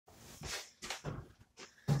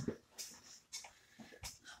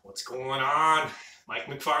What's going on? Mike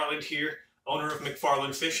McFarland here, owner of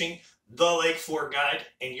McFarland Fishing, the Lake Fork Guide,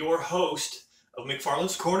 and your host of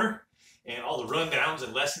McFarland's Corner and all the rundowns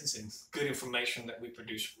and lessons and good information that we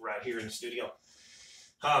produce right here in the studio.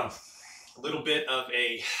 A little bit of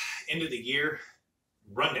a end of the year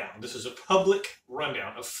rundown. This is a public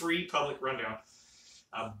rundown, a free public rundown,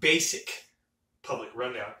 a basic public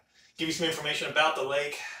rundown. Give you some information about the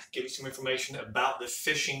lake, give you some information about the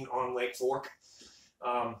fishing on Lake Fork,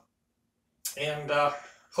 and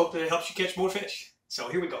hope that it helps you catch more fish. So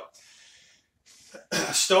here we go.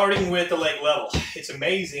 Starting with the lake level. It's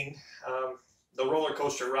amazing the roller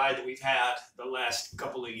coaster ride that we've had the last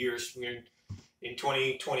couple of years. In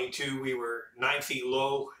 2022 we were 9 feet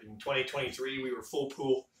low. In 2023 we were full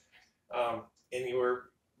pool, and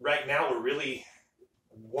right now we're really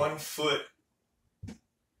 1 foot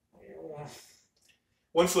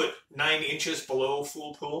 9 inches below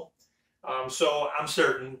full pool. So I'm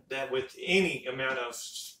certain that with any amount of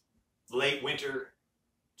late winter,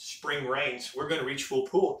 spring rains, we're going to reach full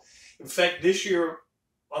pool. In fact, this year,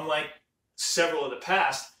 unlike several of the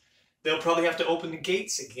past, they'll probably have to open the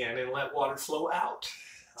gates again and let water flow out,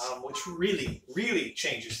 which really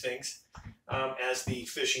changes things as the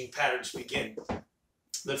fishing patterns begin.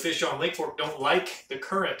 The fish on Lake Fork don't like the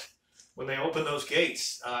current. When they open those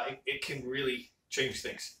gates, it can really change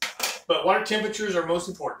things. But water temperatures are most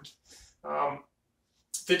important.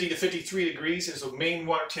 50 to 53 degrees is the main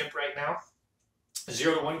water temp right now.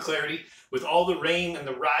 0 to 1 clarity. With all the rain and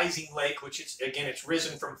the rising lake, which it's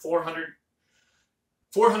risen from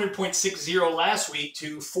 400.60 last week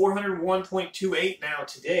to 401.28 now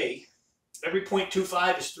today. Every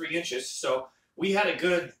 0.25 is 3 inches. So we had a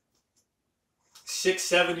good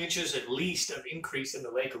 6-7 inches at least of increase in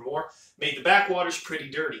the lake or more. Made the backwaters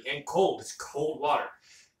pretty dirty and cold. It's cold water.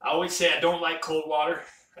 I always say I don't like cold water.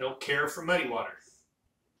 I don't care for muddy water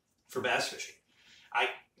for bass fishing. I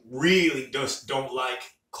really just don't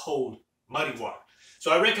like cold, muddy water.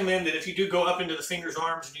 So I recommend that if you do go up into the fingers,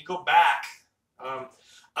 arms, and you go back,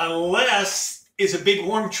 unless it's a big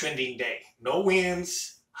warm trending day, no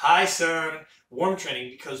winds, high sun, warm trending,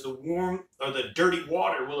 because the warm or the dirty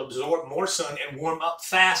water will absorb more sun and warm up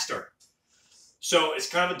faster. So it's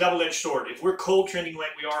kind of a double-edged sword. If we're cold trending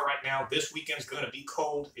like we are right now, this weekend's going to be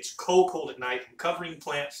cold. It's cold at night. I'm covering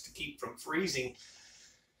plants to keep from freezing.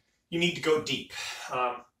 You need to go deep.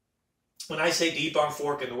 When I say deep on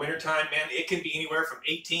Fork in the wintertime, man, it can be anywhere from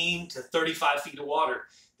 18 to 35 feet of water.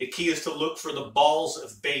 The key is to look for the balls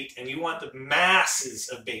of bait, and you want the masses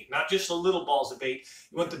of bait, not just the little balls of bait.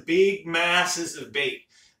 You want the big masses of bait.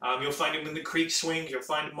 You'll find them in the creek swings. You'll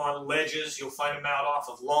find them on ledges. You'll find them out off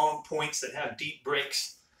of long points that have deep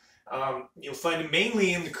breaks. You'll find them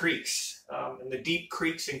mainly in the creeks, in the deep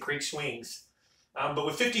creeks and creek swings. But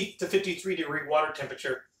with 50 to 53 degree water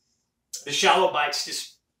temperature, the shallow bite's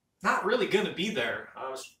just not really going to be there,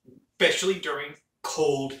 especially during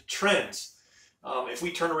cold trends. If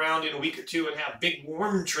we turn around in a week or two and have big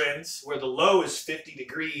warm trends where the low is 50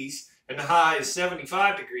 degrees and the high is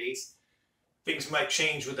 75 degrees, things might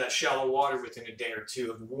change with that shallow water within a day or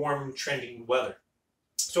two of warm trending weather.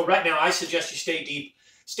 So right now I suggest you stay deep.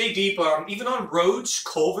 Stay deep, even on roads.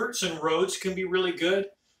 Culverts and roads can be really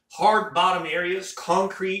good. Hard bottom areas,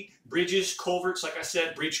 concrete, bridges, culverts, like I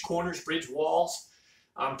said, bridge corners, bridge walls.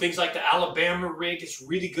 Things like the Alabama rig is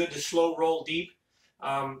really good to slow roll deep.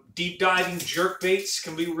 Deep diving jerk baits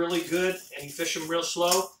can be really good, and you fish them real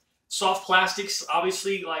slow. Soft plastics,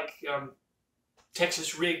 obviously, like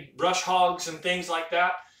Texas rig brush hogs and things like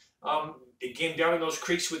that. Again, down in those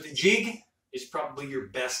creeks with the jig is probably your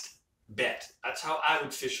best bet. That's how I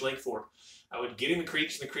would fish Lake Fork. I would get in the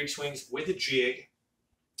creeks and the creek swings with a jig,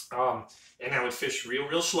 and I would fish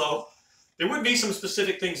real slow. There would be some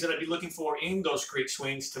specific things that I'd be looking for in those creek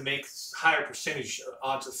swings to make higher percentage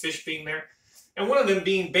odds of fish being there. And one of them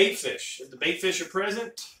being bait fish. If the bait fish are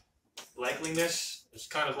present, likeliness is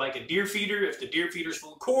kind of like a deer feeder. If the deer feeder's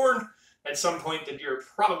full of corn, at some point the deer are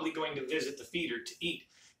probably going to visit the feeder to eat.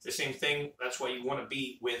 It's the same thing. That's why you want to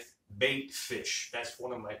be with bait fish. That's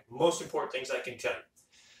one of my most important things I can tell you.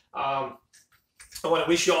 I want to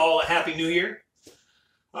wish you all a happy new year.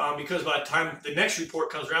 Because by the time the next report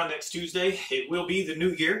comes around next Tuesday, it will be the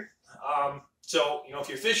new year. So, if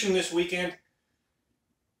you're fishing this weekend,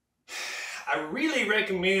 I really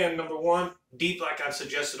recommend, number one, deep like I've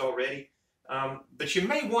suggested already. But you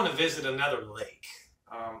may want to visit another lake.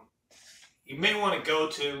 You may want to go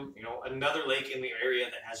to, another lake in the area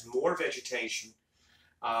that has more vegetation.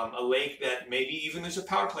 A lake that maybe even is a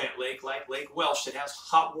power plant lake, like Lake Welsh, that has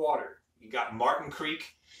hot water. You got Martin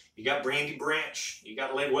Creek. You got Brandy Branch, you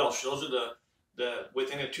got Lake Welsh. Those are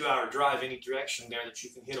within a 2-hour drive any direction there that you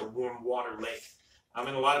can hit a warm water lake. And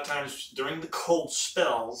a lot of times during the cold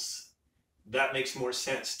spells, that makes more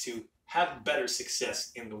sense to have better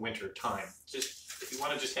success in the winter time. Just if you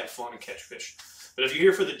want to just have fun and catch fish. But if you're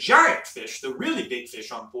here for the giant fish, the really big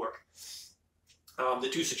fish on pork, the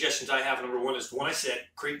 2 suggestions I have, number 1 is the one I said,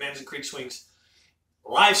 creek bends and creek swings.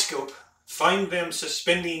 Live scope, find them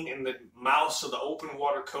suspending in the mouths of the open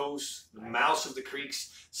water coves, the mouths of the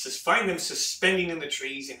creeks. Find them suspending in the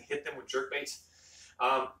trees and hit them with jerkbaits.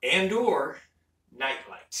 And or night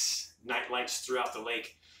lights. Night lights throughout the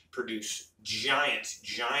lake produce giant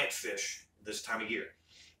fish this time of year.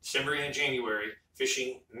 December and January,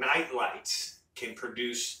 fishing night lights can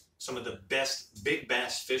produce some of the best big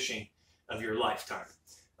bass fishing of your lifetime.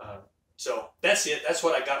 So that's it. That's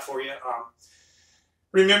what I got for you.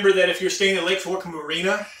 Remember that if you're staying at Lake Fork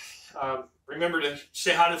Marina, remember to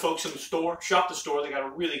say hi to the folks in the store. Shop the store. They got a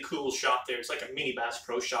really cool shop there. It's like a mini Bass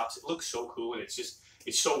Pro Shops. It looks so cool, and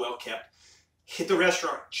it's so well kept. Hit the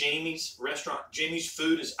restaurant, Jamie's Restaurant. Jamie's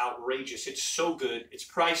food is outrageous. It's so good. It's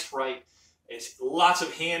priced right. It's lots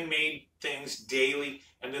of handmade things daily.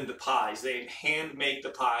 And then the pies. They hand make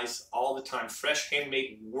the pies all the time. Fresh,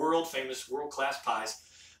 handmade, world famous, world-class pies.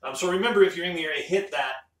 So remember, if you're in the area, hit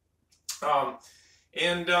that.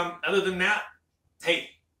 Other than that,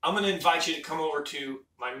 hey, I'm going to invite you to come over to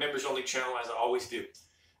my members-only channel, as I always do.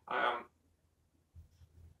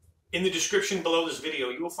 In the description below this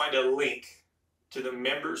video, you will find a link to the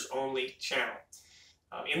members-only channel.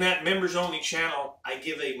 In that members-only channel, I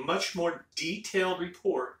give a much more detailed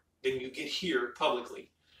report than you get here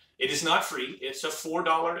publicly. It is not free. It's a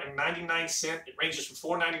 $4.99. It ranges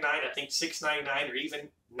from $4.99, I think $6.99, or even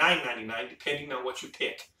 $9.99, depending on what you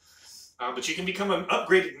pick. But you can become an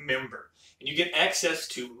upgraded member, and you get access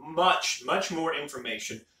to much more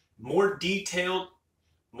information, more detailed,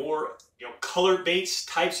 more colored baits,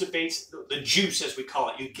 types of baits, the juice as we call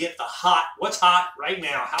it. You get the what's hot right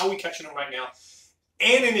now, how are we catching them right now.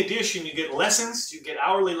 And in addition, you get lessons. You get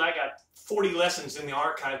hourly. I got 40 lessons in the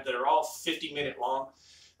archive that are all 50-minute long.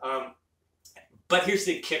 But here's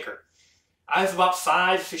the kicker. I have about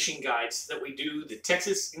 5 fishing guides that we do the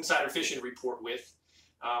Texas Insider Fishing Report with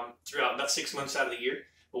throughout about 6 months out of the year.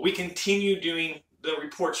 But we continue doing the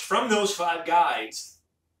reports from those 5 guides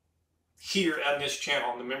here on this channel,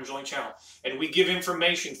 on the members-only channel. And we give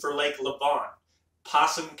information for Lake Lavon,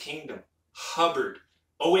 Possum Kingdom, Hubbard,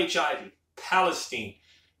 O.H. Ivy, Palestine,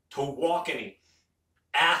 Tawakanee,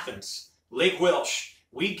 Athens, Lake Welsh.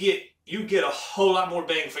 You get a whole lot more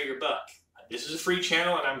bang for your buck. This is a free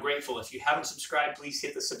channel, and I'm grateful. If you haven't subscribed, please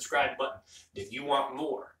hit the subscribe button. If you want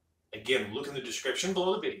more, again, look in the description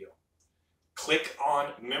below the video. Click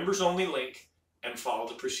on members only link and follow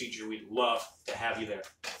the procedure. We'd love to have you there.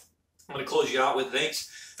 I'm going to close you out with thanks.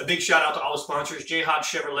 A big shout out to all the sponsors: J. Hobbs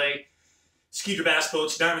Chevrolet, Skeeter Bass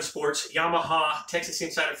Boats, Diamond Sports, Yamaha, Texas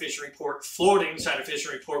Insider Fishing Report, Florida Insider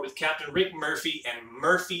Fishing Report with Captain Rick Murphy, and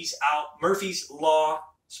Murphy's Law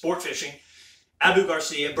Sport Fishing, Abu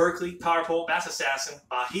Garcia, Berkeley, Powerpole, Bass Assassin,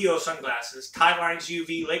 Bajío Sunglasses, Tide Lines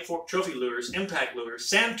UV, Lake Fork Trophy Lures, Impact Lures,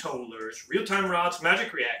 Sandtone Lures, Real Time Rods,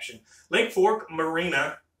 Magic Reaction, Lake Fork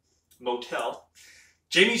Marina Motel,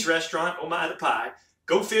 Jamie's Restaurant, Oh My the Pie,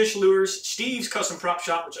 Go Fish Lures, Steve's Custom Prop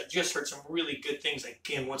Shop, which I just heard some really good things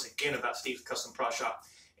once again about Steve's Custom Prop Shop,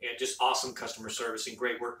 and just awesome customer service and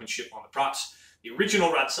great workmanship on the props. The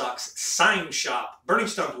Original Rod Socks, Sign Shop, Burning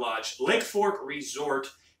Stump Lodge, Lake Fork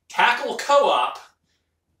Resort, Tackle Co-op,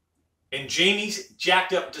 and Jamie's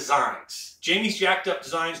Jacked Up Designs. Jamie's Jacked Up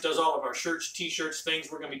Designs does all of our shirts, t-shirts,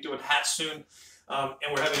 things. We're going to be doing hats soon,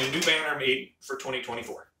 and we're having a new banner made for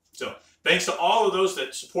 2024. So thanks to all of those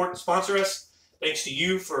that support and sponsor us. Thanks to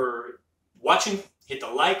you for watching. Hit the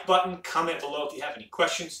like button. Comment below if you have any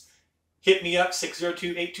questions. Hit me up,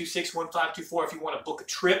 602-826-1524 if you want to book a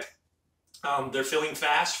trip. They're filling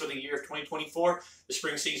fast for the year of 2024. The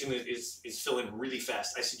spring season is filling really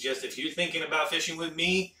fast. I suggest if you're thinking about fishing with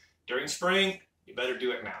me during spring, you better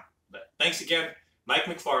do it now. But thanks again. Mike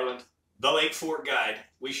McFarland, the Lake Fork Guide,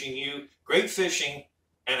 wishing you great fishing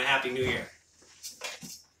and a Happy New Year.